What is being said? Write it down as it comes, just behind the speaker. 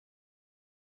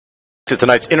To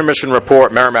tonight's intermission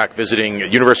report, Merrimack visiting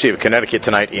University of Connecticut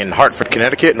tonight in Hartford,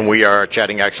 Connecticut, and we are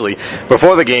chatting actually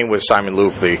before the game with Simon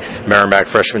Loof, the Merrimack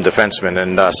freshman defenseman.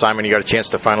 And Simon, you got a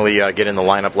chance to finally get in the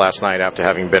lineup last night after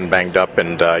having been banged up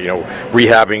and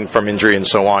rehabbing from injury and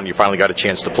so on. You finally got a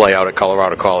chance to play out at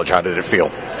Colorado College. How did it feel?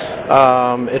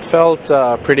 It felt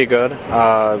pretty good.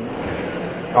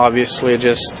 Obviously,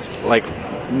 just like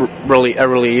really a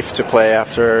relief to play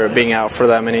after being out for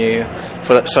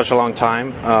such a long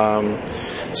time.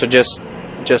 So just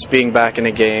being back in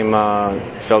the game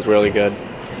felt really good.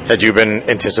 Had you been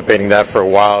anticipating that for a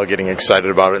while, getting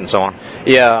excited about it and so on?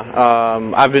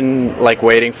 Yeah, I've been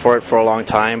waiting for it for a long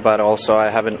time, but also I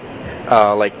haven't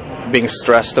being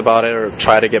stressed about it or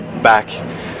try to get back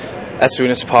as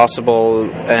soon as possible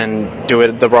and do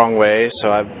it the wrong way. So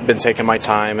I've been taking my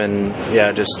time and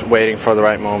just waiting for the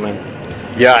right moment.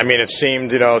 Yeah, I mean, it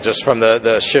seemed, just from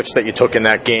the shifts that you took in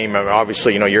that game,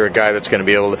 obviously, you're a guy that's going to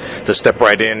be able to step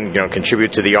right in,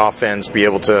 contribute to the offense, be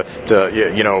able to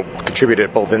contribute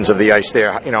at both ends of the ice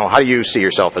there. How do you see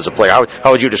yourself as a player?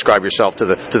 How would you describe yourself to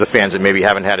the fans that maybe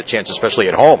haven't had a chance, especially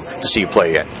at home, to see you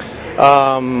play yet?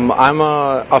 I'm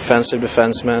a offensive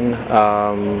defenseman.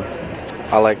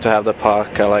 I like to have the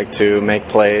puck. I like to make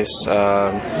plays,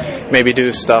 maybe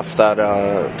do stuff that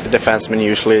the defenseman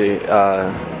usually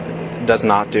does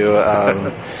not do,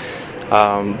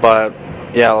 but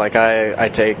yeah, I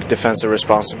take defensive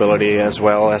responsibility as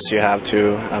well as you have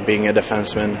to, being a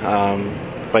defenseman.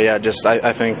 But yeah,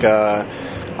 I think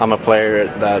I'm a player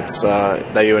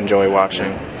that you enjoy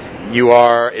watching. You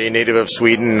are a native of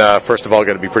Sweden. First of all,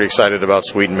 got to be pretty excited about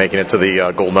Sweden making it to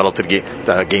the gold medal to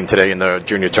the game today in the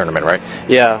junior tournament, right?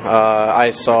 Yeah, I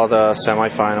saw the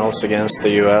semifinals against the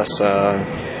U.S.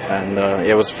 And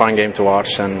it was a fun game to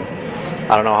watch, and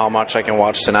I don't know how much I can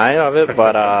watch tonight of it,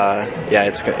 but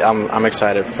I'm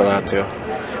excited for that too.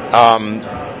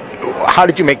 How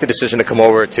did you make the decision to come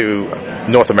over to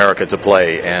North America to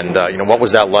play? And what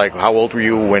was that like? How old were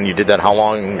you when you did that? How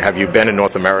long have you been in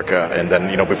North America? And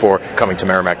then before coming to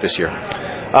Merrimack this year?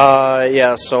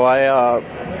 So I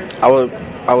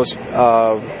was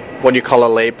what you call a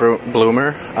late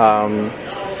bloomer.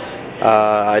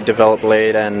 I developed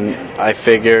late, and I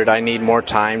figured I need more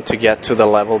time to get to the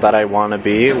level that I want to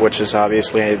be, which is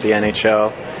obviously the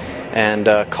NHL. And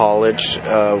college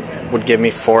would give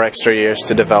me 4 extra years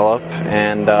to develop,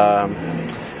 and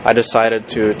I decided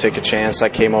to take a chance. I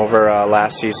came over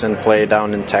last season, played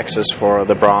down in Texas for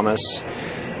the Brahmas,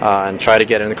 and tried to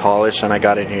get into college, and I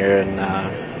got in here,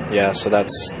 and so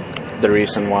that's the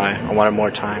reason why I wanted more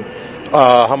time.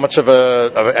 How much of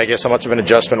an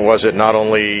adjustment was it? Not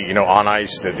only on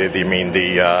ice.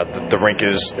 The rink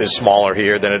is smaller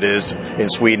here than it is in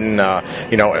Sweden.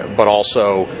 But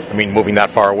also, moving that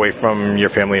far away from your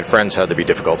family and friends had to be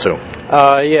difficult too.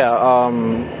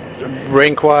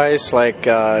 Rink-wise,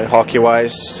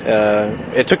 hockey-wise,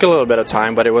 it took a little bit of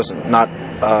time, but it was not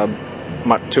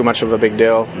too much of a big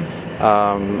deal.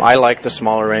 I like the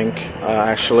smaller rink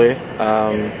actually.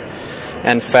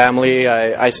 And family,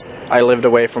 I lived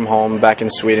away from home back in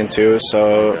Sweden too,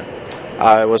 so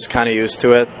I was kind of used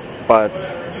to it. But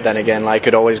then again, I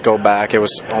could always go back. It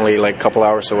was only a couple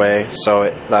hours away,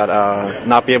 so that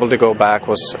not be able to go back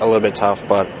was a little bit tough.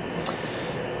 But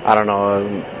I don't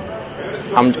know.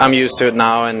 I'm used to it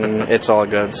now, and it's all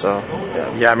good. So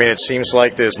yeah, it seems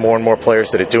like there's more and more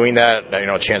players that are doing that.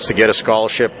 A chance to get a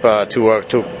scholarship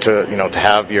to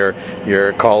have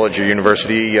your college or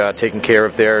university taken care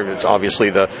of there. It's obviously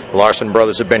the Larson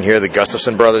brothers have been here, the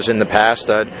Gustafson brothers in the past.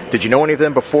 Did you know any of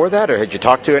them before that, or had you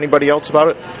talked to anybody else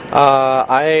about it?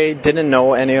 I didn't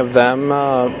know any of them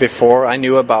before. I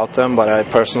knew about them, but I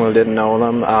personally didn't know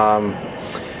them.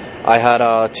 I had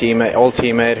a old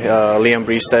teammate, Liam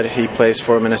Breestead. He plays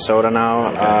for Minnesota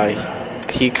now.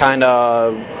 He kind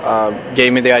of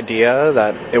gave me the idea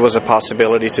that it was a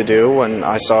possibility to do when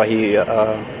I saw he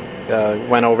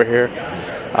went over here.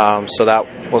 So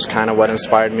that was kind of what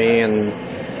inspired me. And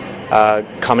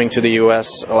coming to the U.S.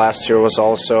 last year was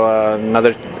also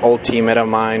another old teammate of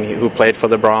mine who played for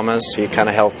the Brahmas. He kind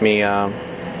of helped me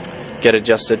get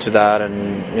adjusted to that,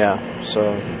 and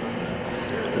so.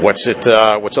 What's it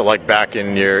like back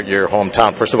in your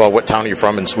hometown? First of all, what town are you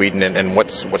from in Sweden, and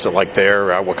what's it like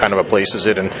there? What kind of a place is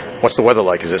it, and what's the weather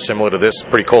like? Is it similar to this?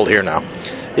 Pretty cold here now.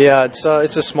 Yeah, it's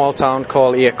a small town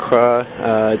called Eksjö.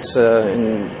 It's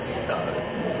in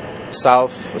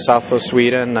south of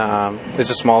Sweden. It's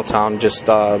a small town. Just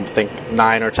I think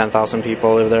 9,000 or 10,000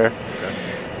 people live there.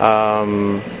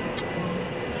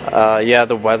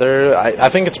 The weather, I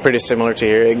think it's pretty similar to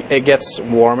here. It gets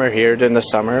warmer here during the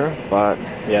summer, but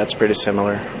yeah, it's pretty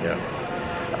similar. Yeah.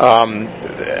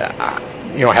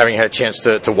 having had a chance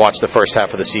to watch the first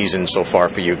half of the season so far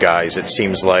for you guys, it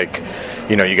seems like,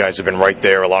 you guys have been right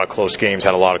there. A lot of close games,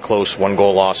 had a lot of close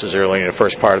 1-goal losses early in the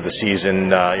first part of the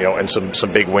season, and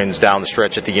some big wins down the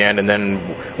stretch at the end, and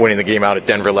then winning the game out at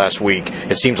Denver last week.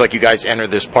 It seems like you guys enter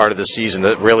this part of the season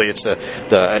that really it's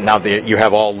now that you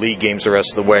have all league games the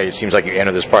rest of the way. It seems like you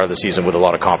enter this part of the season with a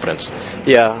lot of confidence.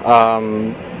 Yeah,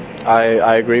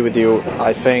 I agree with you.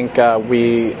 I think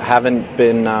we haven't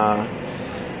been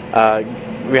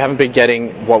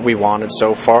getting what we wanted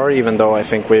so far, even though I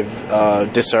think we've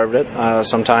deserved it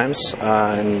sometimes.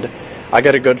 And I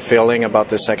got a good feeling about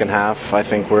the second half. I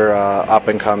think we're up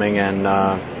and coming, and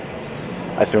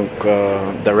I think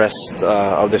the rest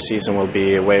of the season will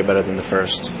be way better than the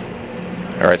first.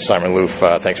 All right, Simon Loof,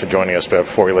 thanks for joining us. But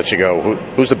before we let you go,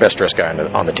 who's the best dressed guy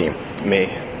on the team? Me.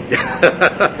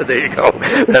 There you go.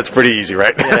 That's pretty easy,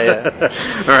 right? Yeah.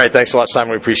 All right, thanks a lot,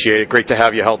 Simon. We appreciate it. Great to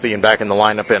have you healthy and back in the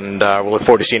lineup, and we'll look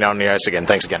forward to seeing you on the ice again.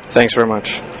 Thanks again. Thanks very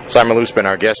much. Simon Loof's been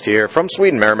our guest here from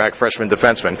Sweden, Merrimack freshman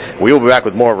defenseman. We will be back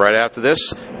with more right after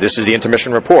this. This is the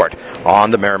Intermission Report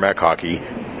on the Merrimack Hockey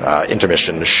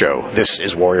Intermission Show. This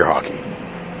is Warrior Hockey.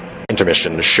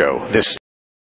 Intermission Show. This